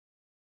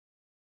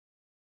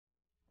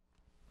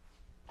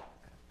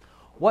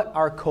what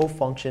are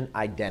cofunction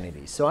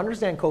identities? So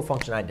understand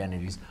cofunction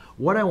identities.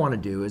 What I want to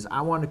do is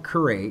I want to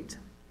create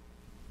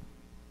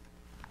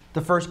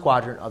the first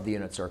quadrant of the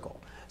unit circle.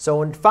 So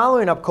when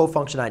following up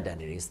cofunction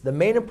identities, the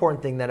main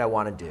important thing that I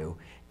want to do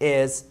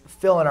is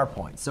fill in our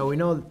points. So we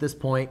know that this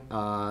point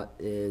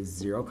is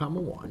 0,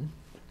 1.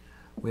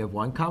 We have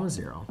 1,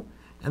 0.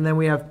 And then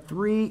we have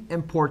 3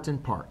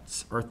 important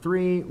parts, or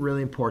 3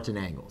 really important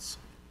angles.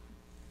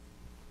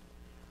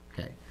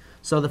 Okay.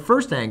 So the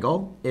first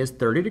angle is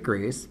 30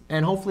 degrees.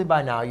 And hopefully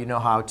by now you know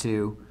how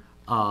to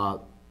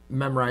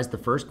memorize the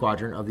first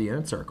quadrant of the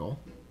unit circle.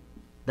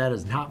 That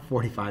is not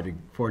 40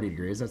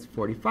 degrees. That's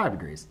 45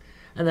 degrees.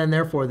 And then,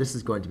 therefore, this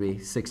is going to be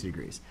 60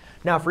 degrees.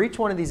 Now, for each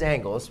one of these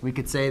angles, we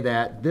could say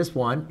that this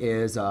one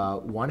is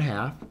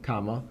 1/2,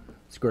 comma,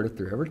 square root of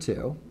 3 over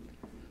 2.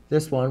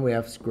 This one, we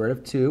have square root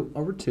of 2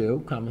 over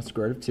 2, comma,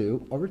 square root of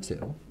 2 over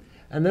 2.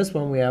 And this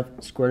one, we have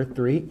square root of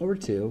 3 over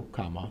 2,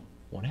 comma,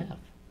 1/2.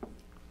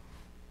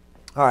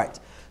 All right.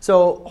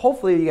 So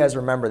hopefully you guys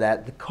remember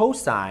that the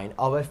cosine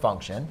of a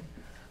function,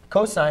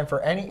 cosine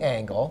for any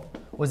angle,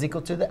 was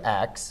equal to the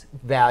x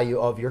value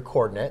of your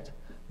coordinate.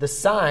 The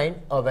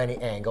sine of any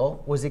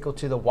angle was equal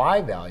to the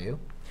y value.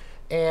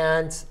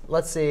 And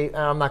let's see,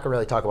 I'm not going to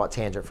really talk about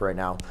tangent for right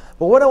now.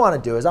 But what I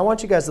want to do is I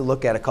want you guys to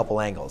look at a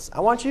couple angles. I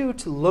want you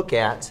to look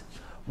at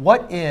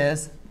what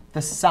is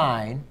the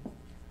sine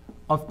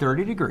of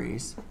 30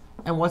 degrees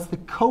and what's the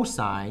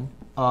cosine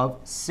of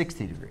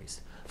 60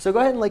 degrees. So go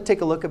ahead and take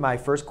a look at my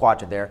first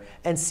quadrant there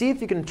and see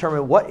if you can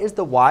determine what is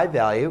the y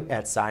value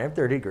at sine of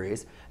 30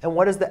 degrees and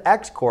what is the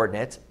x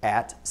coordinate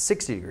at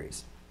 60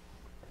 degrees.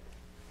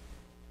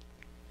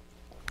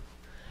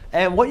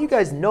 And what you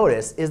guys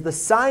notice is the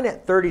sine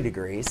at 30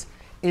 degrees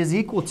is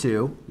equal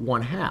to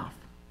 1/2.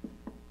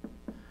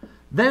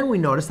 Then we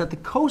notice that the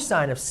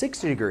cosine of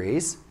 60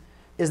 degrees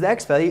is the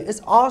x value is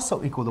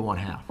also equal to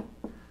 1/2.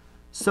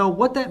 So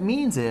what that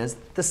means is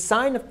the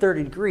sine of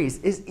 30 degrees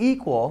is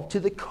equal to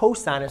the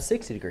cosine of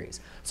 60 degrees.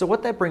 So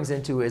what that brings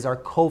into is our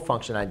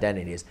cofunction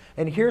identities.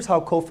 And here's how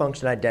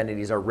cofunction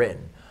identities are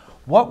written.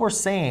 What we're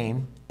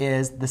saying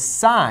is the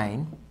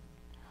sine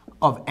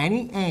of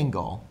any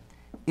angle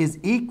is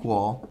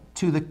equal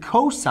to the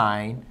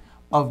cosine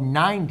of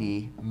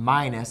 90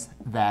 minus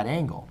that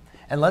angle.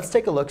 And let's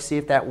take a look, see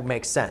if that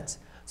makes sense.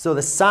 So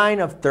the sine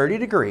of 30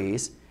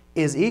 degrees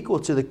is equal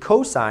to the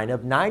cosine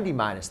of 90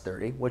 minus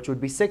 30, which would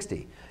be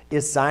 60.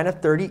 Is sine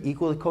of 30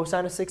 equal to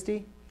cosine of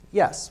 60?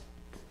 Yes.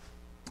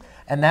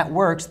 And that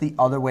works the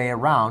other way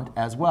around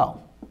as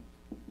well.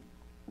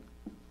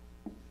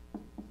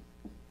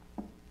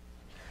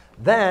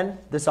 Then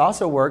this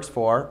also works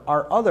for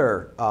our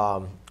other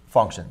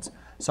functions.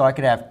 So I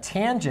could have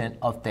tangent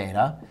of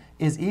theta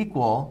is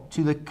equal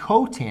to the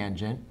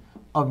cotangent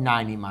of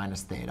 90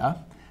 minus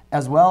theta,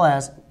 as well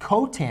as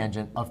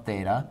cotangent of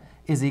theta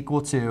is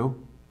equal to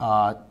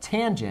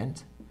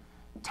tangent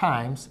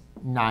times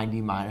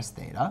 90 minus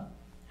theta.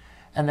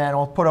 And then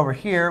we'll put over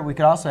here, we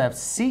could also have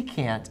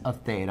secant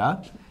of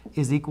theta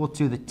is equal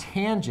to the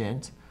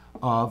tangent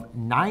of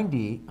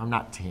the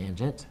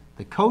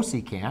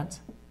cosecant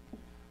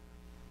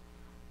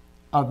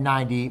of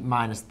 90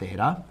 minus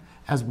theta,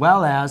 as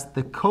well as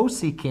the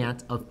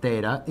cosecant of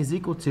theta is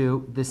equal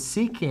to the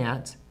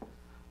secant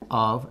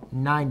of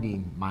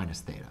 90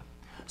 minus theta.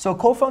 So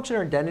cofunction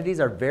identities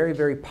are very,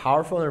 very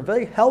powerful and are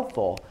very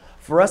helpful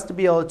for us to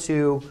be able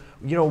to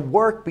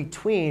work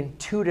between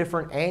two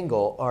different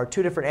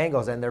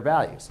angles and their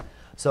values.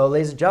 So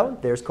ladies and gentlemen,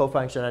 there's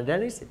cofunction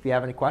identities. If you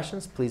have any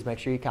questions, please make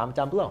sure you comment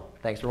down below.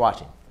 Thanks for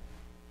watching.